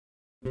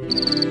Hi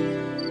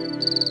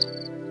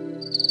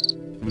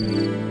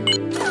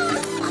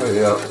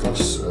there, this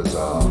is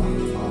a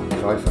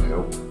cry for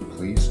help,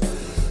 please.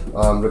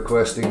 I'm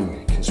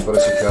requesting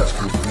Conspiracy Cats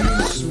can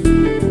please...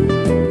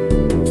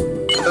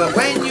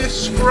 When you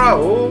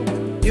scroll,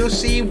 you'll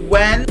see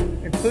when,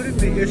 including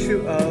the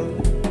issue of...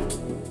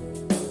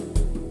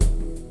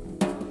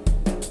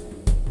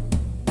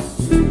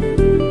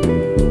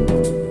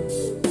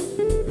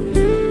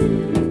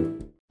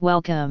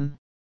 Welcome.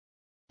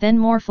 Then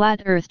more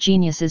flat earth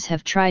geniuses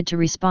have tried to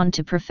respond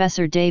to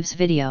Professor Dave's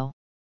video.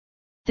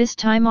 This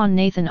time on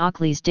Nathan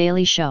Oakley's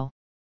Daily Show.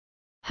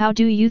 How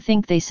do you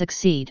think they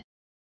succeed?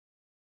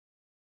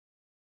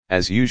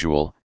 As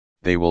usual,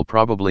 they will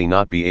probably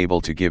not be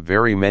able to give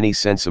very many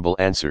sensible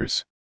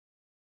answers.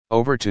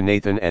 Over to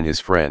Nathan and his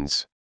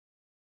friends.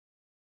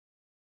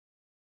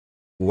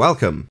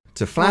 Welcome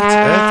to Flat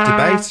Earth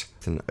Debate,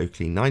 an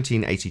Oakley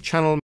 1980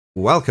 channel.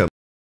 Welcome.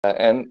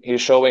 And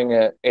he's showing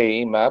a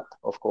AE map,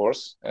 of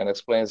course, and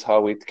explains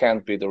how it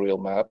can't be the real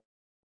map.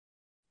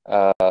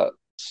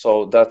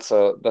 So that's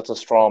a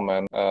straw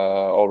man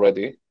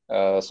already.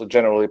 So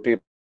generally,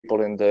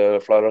 people in the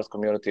flat Earth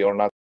community are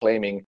not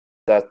claiming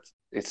that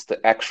it's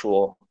the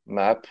actual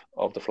map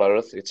of the flat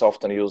Earth. It's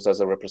often used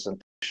as a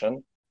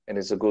representation, and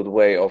it's a good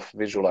way of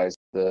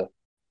visualizing the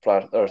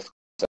flat Earth.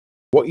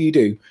 What you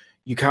do,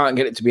 you can't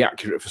get it to be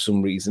accurate for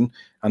some reason,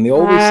 and they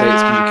always say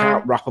it's because you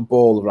can't wrap a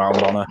ball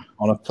around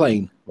on a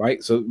plane,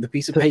 right? So the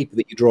piece of paper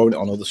that you're drawing it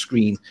on, or the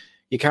screen,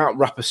 you can't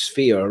wrap a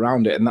sphere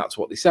around it, and that's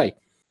what they say.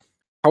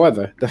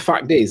 However, the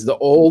fact is that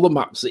all the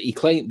maps that he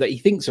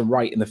thinks are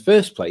right in the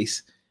first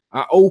place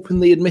are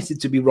openly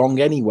admitted to be wrong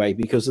anyway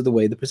because of the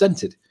way they're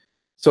presented.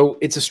 So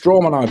it's a straw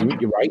man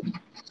argument, you're right.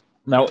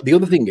 Now, the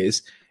other thing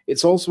is,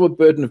 it's also a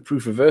burden of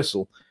proof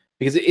reversal,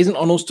 because it isn't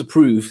on us to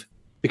prove,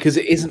 because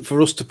it isn't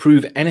for us to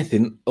prove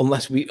anything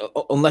unless we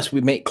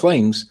make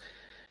claims.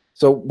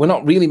 So we're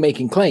not really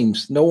making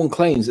claims. No one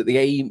claims that the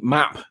AE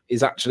map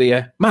is actually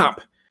a map.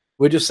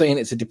 We're just saying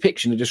it's a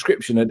depiction, a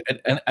description,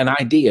 an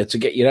idea to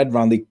get your head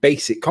around the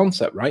basic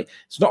concept, right?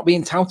 It's not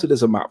being touted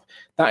as a map.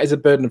 That is a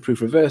burden of proof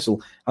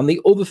reversal. And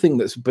the other thing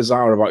that's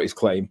bizarre about his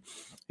claim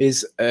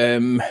is,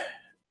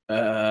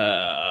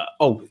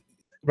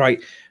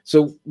 right.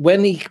 So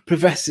when he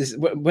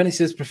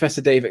says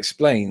Professor Dave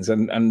explains,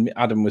 and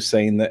Adam was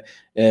saying that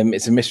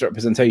it's a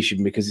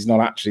misrepresentation because he's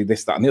not actually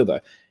this, that, and the other.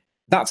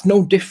 That's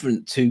no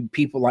different to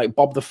people like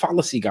Bob the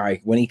Fallacy Guy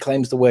when he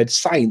claims the word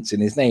science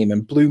in his name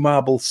and Blue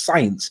Marble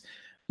Science.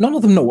 None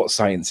of them know what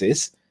science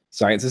is.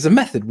 Science is a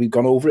method. We've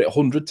gone over it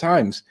 100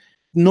 times.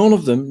 None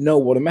of them know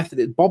what a method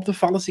is. Bob the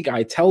Fallacy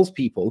Guy tells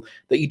people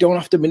that you don't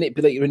have to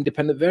manipulate your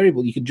independent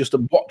variable. You can just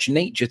watch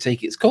nature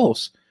take its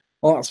course.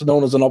 Well, that's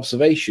known as an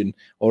observation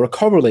or a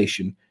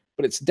correlation,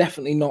 but it's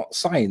definitely not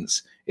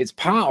science. It's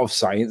part of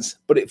science,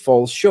 but it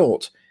falls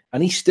short.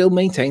 And he still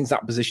maintains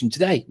that position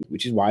today,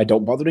 which is why I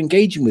don't bother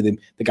engaging with him.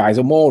 The guy's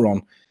a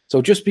moron.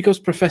 So just because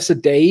Professor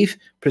Dave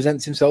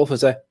presents himself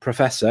as a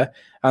professor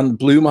and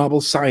Blue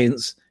Marble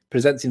Science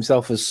presents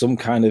himself as some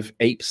kind of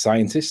ape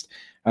scientist,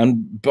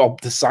 and Bob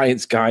the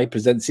Science Guy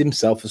presents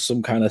himself as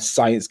some kind of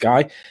science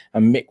guy,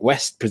 and Mick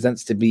West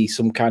presents to be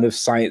some kind of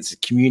science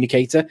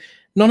communicator,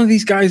 none of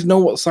these guys know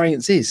what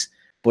science is.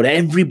 But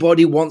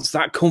everybody wants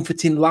that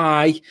comforting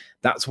lie.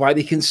 That's why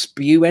they can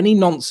spew any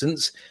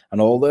nonsense, and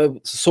all the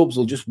subs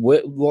will just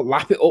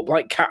lap it up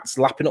like cats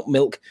lapping up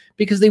milk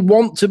because they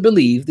want to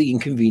believe the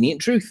inconvenient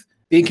truth,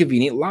 the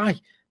inconvenient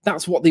lie.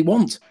 That's what they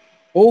want.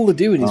 All they're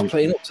doing is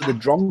playing up to the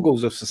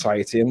drongos of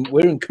society, and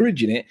we're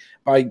encouraging it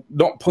by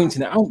not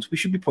pointing it out. We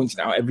should be pointing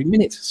it out every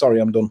minute. Sorry,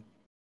 I'm done.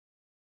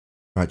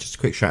 Right, just a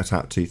quick shout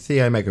out to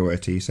Theo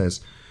Megawerty. He says,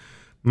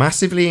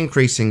 massively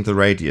increasing the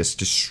radius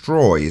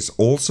destroys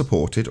all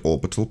supported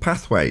orbital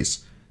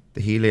pathways. The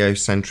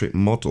heliocentric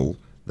model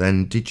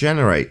then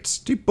degenerates.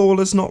 Do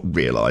ballers not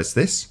realise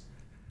this?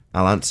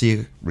 I'll answer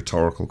your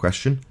rhetorical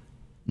question.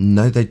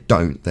 No, they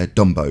don't. They're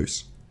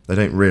dumbos. They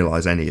don't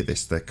realise any of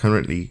this. They're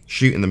currently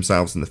shooting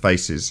themselves in the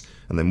faces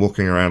and then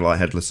walking around like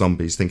headless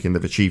zombies thinking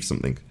they've achieved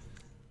something.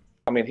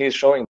 I mean, he's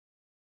showing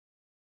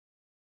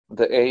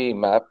the AE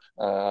map.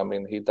 I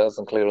mean, he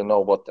doesn't clearly know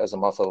what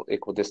azimuthal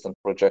equidistant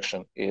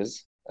projection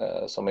is.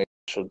 So maybe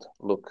you should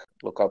look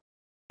up what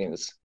it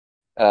means.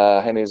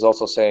 And he's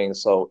also saying,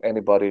 so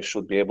anybody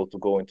should be able to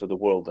go into the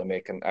world and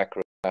make an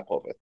accurate map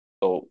of it.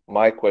 So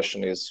my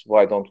question is,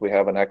 why don't we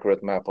have an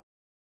accurate map?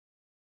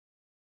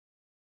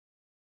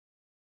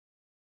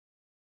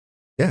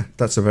 Yeah,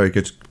 that's a very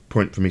good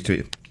point for me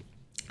to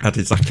add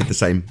exactly the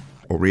same,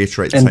 or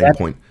reiterate the same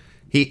point.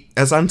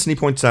 As Anthony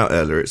pointed out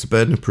earlier, it's a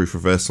burden of proof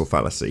reversal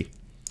fallacy.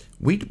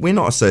 We're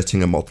not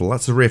asserting a model.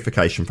 That's a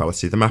reification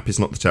fallacy. The map is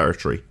not the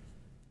territory.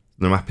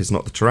 The map is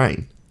not the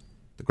terrain.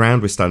 The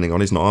ground we're standing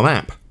on is not a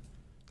map.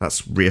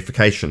 That's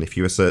reification if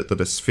you assert that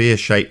a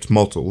sphere-shaped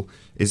model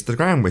is the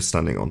ground we're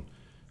standing on,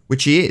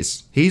 which he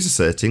is. He's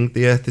asserting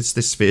the Earth is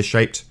this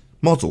sphere-shaped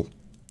model.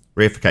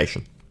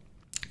 Reification.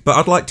 But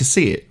I'd like to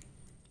see it.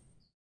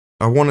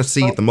 I want to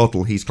see the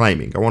model he's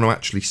claiming. I want to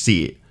actually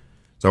see it.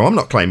 So I'm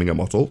not claiming a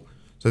model,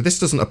 so this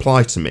doesn't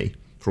apply to me.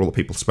 for all the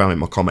people spamming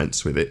my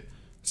comments with it.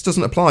 This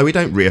doesn't apply. We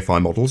don't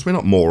reify models. We're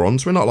not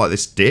morons. We're not like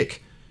this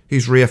dick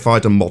who's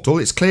reified a model.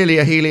 It's clearly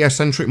a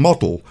heliocentric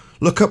model.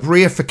 Look up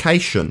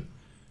reification.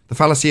 The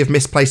fallacy of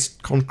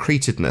misplaced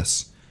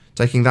concretedness.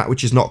 Taking that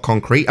which is not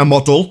concrete, a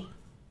model,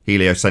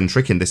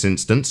 heliocentric in this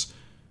instance,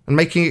 and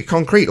making it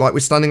concrete like we're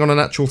standing on an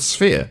actual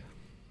sphere.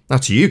 Now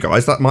to you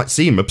guys that might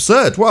seem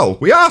absurd. Well,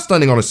 we are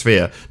standing on a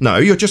sphere. No,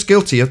 you're just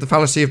guilty of the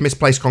fallacy of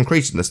misplaced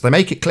concretedness. They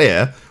make it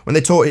clear when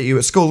they taught you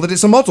at school that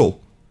it's a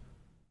model.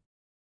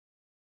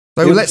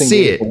 So let's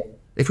see it.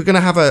 If we're going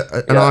to have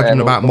an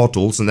argument about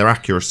models and their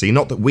accuracy,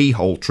 not that we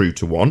hold true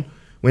to one,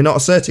 we're not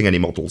asserting any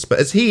models. But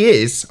as he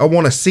is, I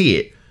want to see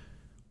it.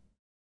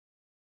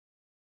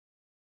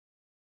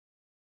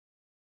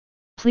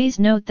 Please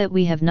note that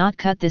we have not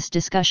cut this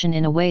discussion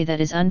in a way that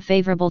is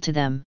unfavorable to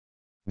them.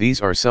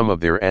 These are some of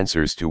their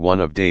answers to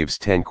one of Dave's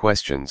 10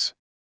 questions.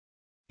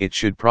 It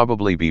should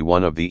probably be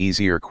one of the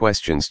easier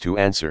questions to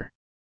answer.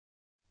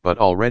 But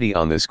already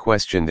on this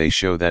question they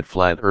show that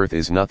flat Earth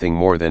is nothing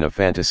more than a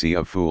fantasy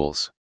of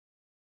fools.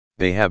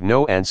 They have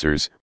no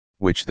answers,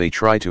 which they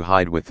try to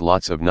hide with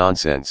lots of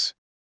nonsense.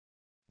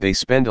 They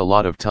spend a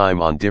lot of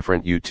time on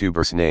different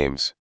YouTubers'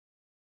 names.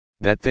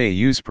 That they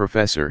use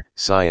professor,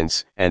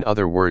 science, and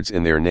other words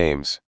in their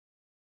names.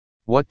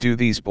 What do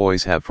these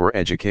boys have for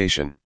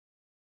education?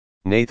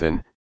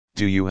 Nathan,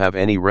 do you have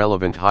any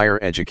relevant higher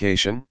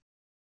education?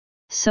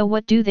 So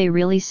what do they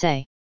really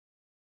say?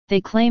 They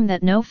claim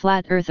that no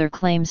flat earther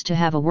claims to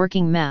have a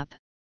working map.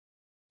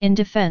 In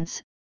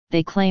defense,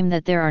 they claim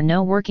that there are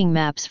no working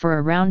maps for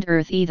a round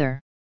Earth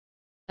either.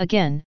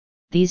 Again,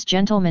 these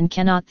gentlemen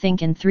cannot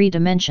think in 3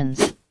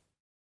 dimensions.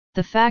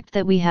 The fact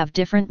that we have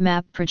different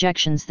map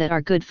projections that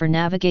are good for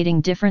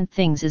navigating different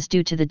things is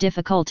due to the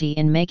difficulty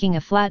in making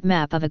a flat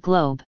map of a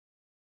globe.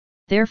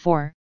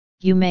 Therefore,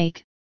 you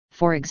make,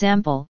 for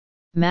example,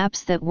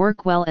 maps that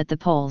work well at the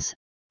poles,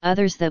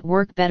 others that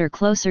work better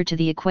closer to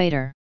the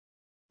equator.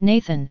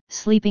 Nathan,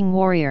 Sleeping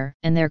Warrior,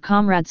 and their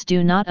comrades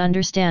do not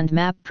understand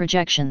map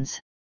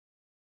projections.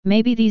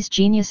 Maybe these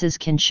geniuses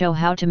can show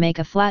how to make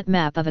a flat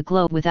map of a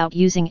globe without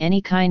using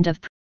any kind of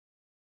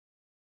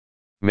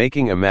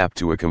Making a map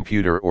to a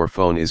computer or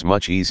phone is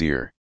much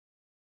easier.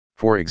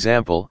 For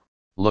example,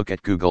 look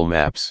at Google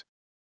Maps.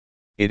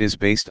 It is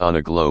based on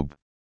a globe.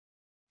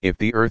 If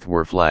the Earth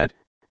were flat,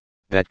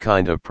 that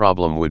kind of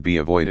problem would be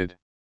avoided.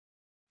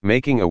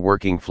 Making a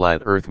working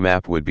flat Earth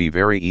map would be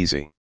very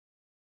easy.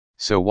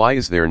 So why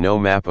is there no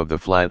map of the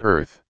flat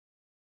Earth?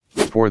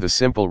 For the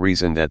simple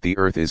reason that the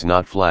Earth is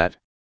not flat.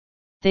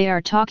 They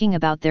are talking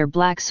about their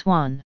black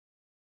swan.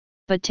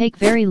 But take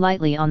very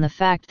lightly on the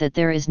fact that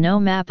there is no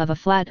map of a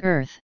flat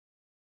Earth.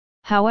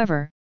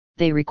 However,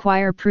 they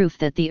require proof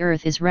that the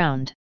Earth is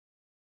round.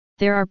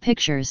 There are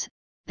pictures,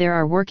 there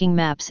are working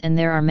maps, and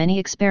there are many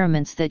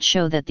experiments that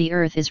show that the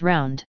Earth is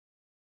round.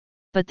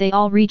 But they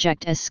all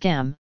reject as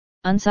scam,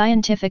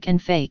 unscientific and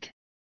fake.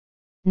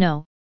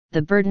 No,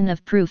 the burden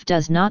of proof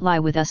does not lie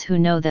with us who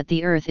know that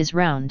the Earth is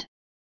round.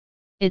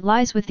 It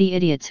lies with the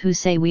idiots who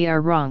say we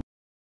are wrong.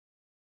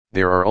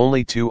 There are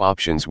only 2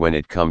 options when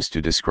it comes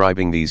to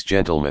describing these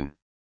gentlemen: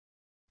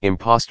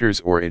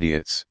 imposters or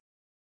idiots.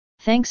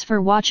 Thanks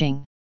for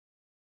watching.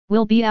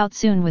 We'll be out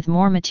soon with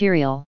more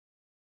material.